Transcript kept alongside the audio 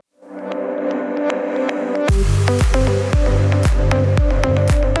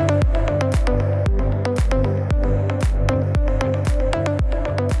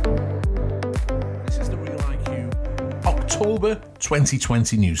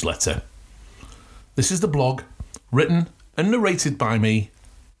2020 newsletter. This is the blog written and narrated by me,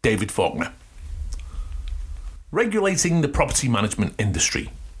 David Faulkner. Regulating the property management industry.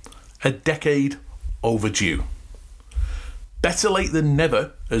 A decade overdue. Better late than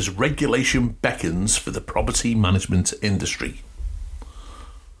never as regulation beckons for the property management industry.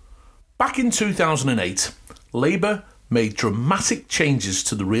 Back in 2008, Labour made dramatic changes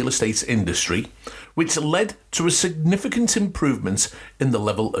to the real estate industry, which led to a significant improvement in the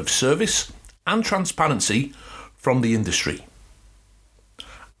level of service and transparency from the industry.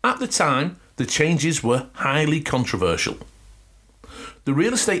 At the time, the changes were highly controversial. The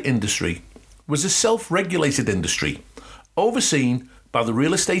real estate industry was a self-regulated industry overseen by the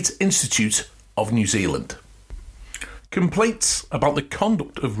Real Estate Institute of New Zealand. Complaints about the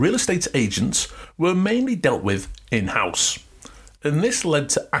conduct of real estate agents were mainly dealt with in-house, and this led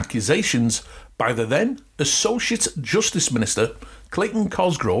to accusations by the then Associate Justice Minister Clayton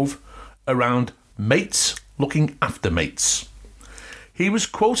Cosgrove around mates looking after mates. He was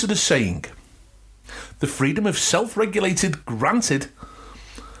quoted as saying, "The freedom of self-regulated granted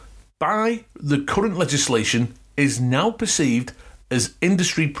by the current legislation is now perceived as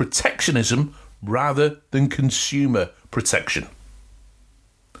industry protectionism rather than consumer protection."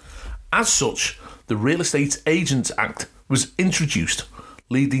 As such, the Real Estate Agents Act was introduced,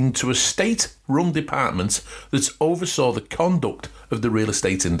 leading to a state-run department that oversaw the conduct of the real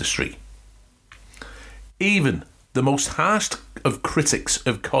estate industry. Even the most harsh of critics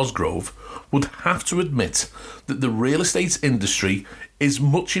of Cosgrove would have to admit that the real estate industry is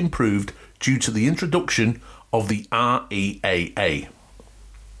much improved due to the introduction of the REAA.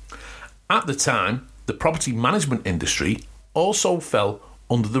 At the time, the property management industry also fell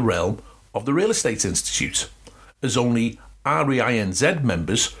under the realm of the Real Estate Institute, as only REINZ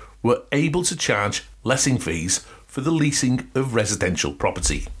members were able to charge letting fees for the leasing of residential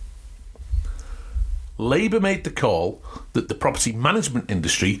property. Labour made the call that the property management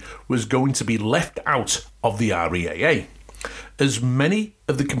industry was going to be left out of the REAA, as many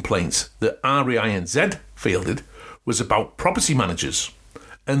of the complaints that REINZ fielded was about property managers,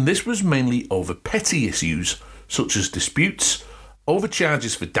 and this was mainly over petty issues such as disputes,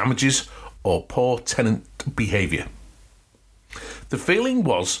 overcharges for damages, or poor tenant behaviour. The feeling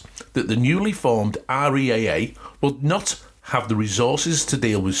was that the newly formed REAA would not have the resources to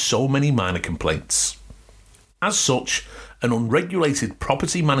deal with so many minor complaints. As such, an unregulated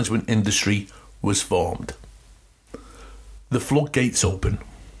property management industry was formed. The floodgates open.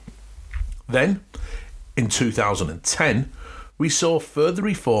 Then, in 2010, we saw further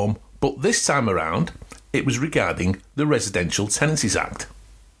reform, but this time around, it was regarding the Residential Tenancies Act.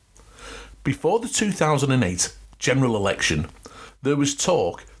 Before the 2008 general election, there was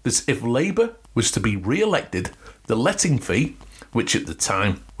talk that if Labour was to be re-elected, the letting fee, which at the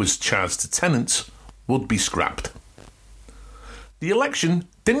time was charged to tenants, would be scrapped. The election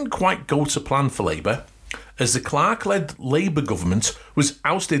didn't quite go to plan for Labour, as the Clark-led Labour government was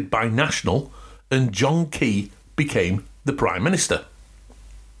ousted by National and John Key became the Prime Minister.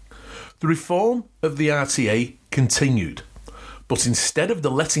 The reform of the RTA continued, but instead of the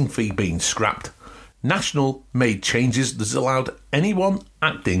letting fee being scrapped, National made changes that allowed anyone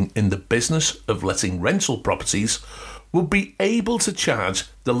acting in the business of letting rental properties would be able to charge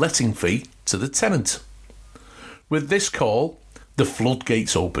the letting fee to the tenant. With this call, the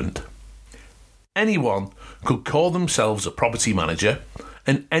floodgates opened. Anyone could call themselves a property manager,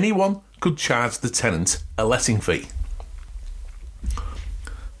 and anyone could charge the tenant a letting fee.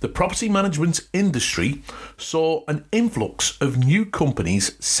 The property management industry saw an influx of new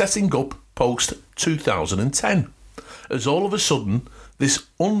companies setting up post-2010, as all of a sudden this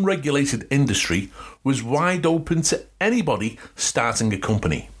unregulated industry was wide open to anybody starting a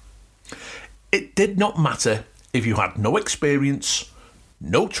company. It did not matter if you had no experience,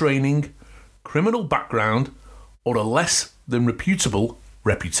 no training, criminal background, or a less than reputable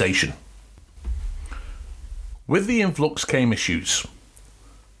reputation. With the influx came issues.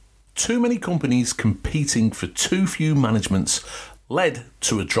 Too many companies competing for too few managements led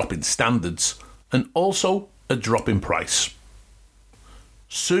to a drop in standards and also a drop in price.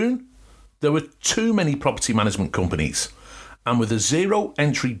 Soon, there were too many property management companies, and with a zero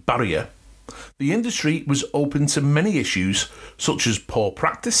entry barrier, the industry was open to many issues such as poor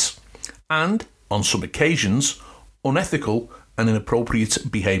practice and, on some occasions, unethical and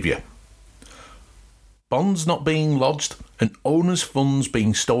inappropriate behaviour. Bonds not being lodged and owners' funds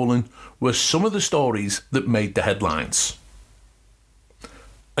being stolen were some of the stories that made the headlines.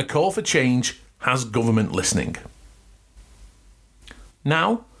 A call for change has government listening.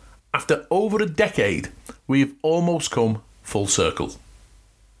 Now, after over a decade, we have almost come full circle.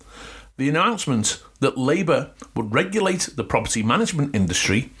 The announcement that Labour would regulate the property management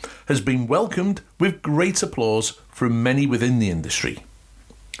industry has been welcomed with great applause from many within the industry.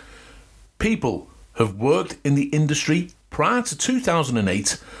 People who have worked in the industry prior to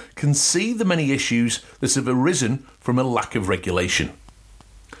 2008 can see the many issues that have arisen from a lack of regulation.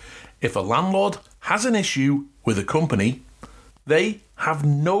 If a landlord has an issue with a company, they have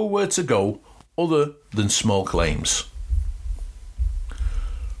nowhere to go other than small claims.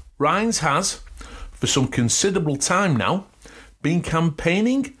 Rhines has, for some considerable time now, been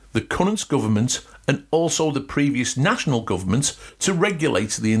campaigning the current government and also the previous national government to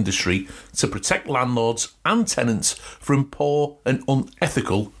regulate the industry to protect landlords and tenants from poor and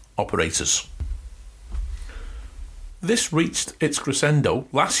unethical operators. This reached its crescendo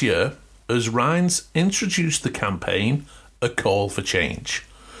last year as Rhines introduced the campaign A Call for Change,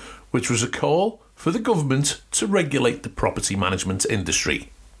 which was a call for the government to regulate the property management industry.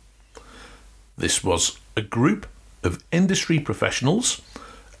 This was a group of industry professionals,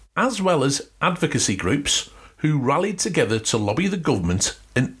 as well as advocacy groups, who rallied together to lobby the government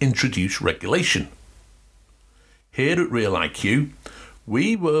and introduce regulation. Here at Real IQ,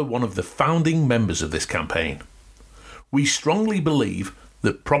 we were one of the founding members of this campaign. We strongly believe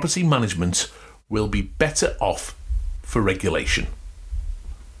that property management will be better off for regulation.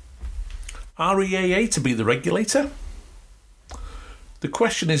 REAA to be the regulator? The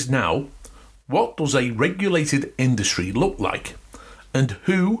question is now, what does a regulated industry look like, and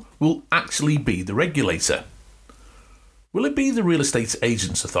who will actually be the regulator? Will it be the Real Estate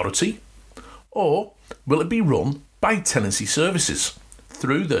Agents Authority, or will it be run by Tenancy Services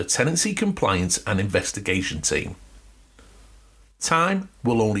through their Tenancy Compliance and Investigation team? Time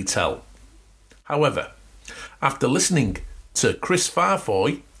will only tell. However, after listening to Chris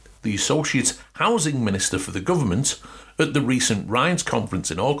Farfoy, the Associate Housing Minister for the government, at the recent Rhines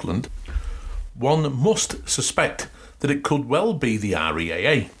conference in Auckland, one must suspect that it could well be the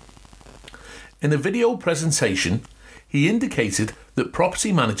REAA. In a video presentation, he indicated that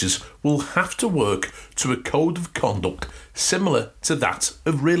property managers will have to work to a code of conduct similar to that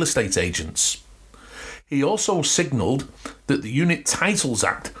of real estate agents. He also signalled that the Unit Titles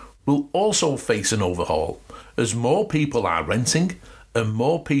Act will also face an overhaul, as more people are renting and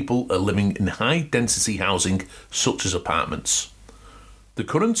more people are living in high-density housing such as apartments. The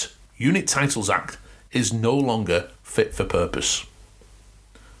current Unit Titles Act is no longer fit for purpose.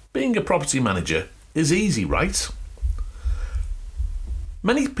 Being a property manager is easy, right?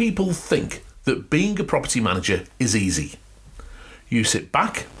 Many people think that being a property manager is easy. You sit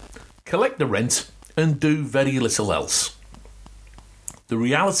back, collect the rent, and do very little else. The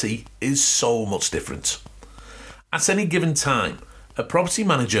reality is so much different. At any given time, a property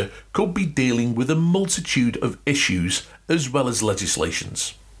manager could be dealing with a multitude of issues as well as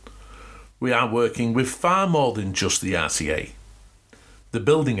legislations. We are working with far more than just the RCA. The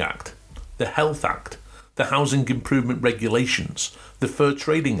Building Act, the Health Act, the Housing Improvement Regulations, the Fair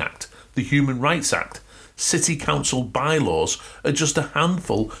Trading Act, the Human Rights Act, City Council bylaws are just a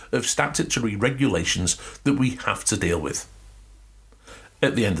handful of statutory regulations that we have to deal with.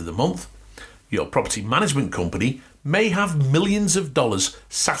 At the end of the month, your property management company may have millions of dollars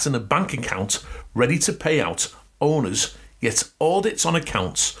sat in a bank account ready to pay out owners, yet audits on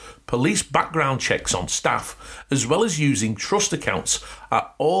accounts, police background checks on staff, as well as using trust accounts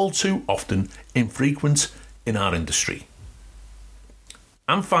are all too often infrequent in our industry.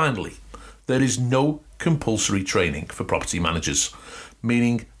 And finally, there is no compulsory training for property managers,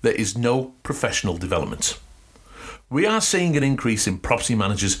 meaning there is no professional development. We are seeing an increase in property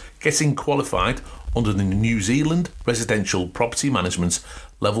managers getting qualified under the New Zealand Residential Property Management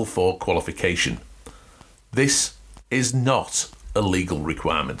Level 4 qualification. This is not a legal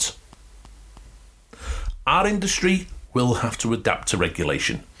requirement. Our industry will have to adapt to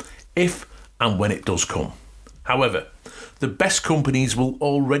regulation, if and when it does come. However, the best companies will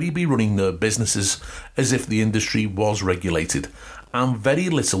already be running their businesses as if the industry was regulated, and very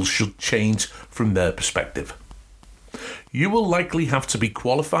little should change from their perspective. You will likely have to be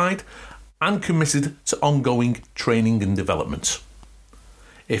qualified and committed to ongoing training and development.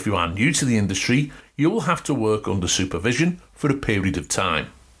 If you are new to the industry, you will have to work under supervision for a period of time.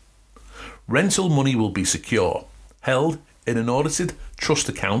 Rental money will be secure, held in an audited trust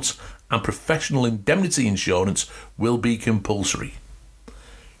account, and professional indemnity insurance will be compulsory.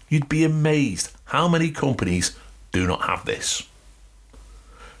 You'd be amazed how many companies do not have this.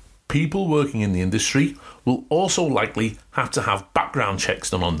 People working in the industry will also likely have to have background checks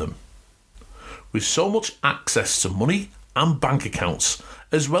done on them. With so much access to money and bank accounts,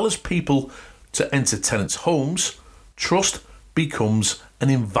 as well as people to enter tenants' homes, trust becomes an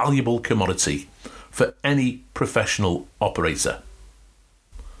invaluable commodity for any professional operator.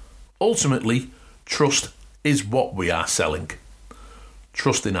 Ultimately, trust is what we are selling.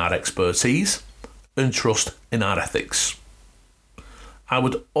 Trust in our expertise and trust in our ethics. I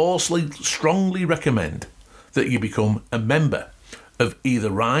would also strongly recommend that you become a member of either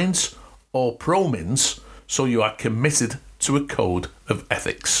Rhines or ProMins so you are committed to a code of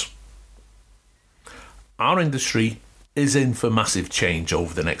ethics. Our industry is in for massive change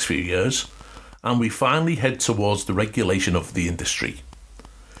over the next few years, and we finally head towards the regulation of the industry.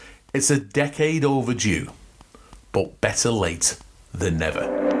 It's a decade overdue, but better late than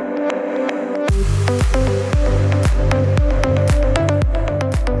never.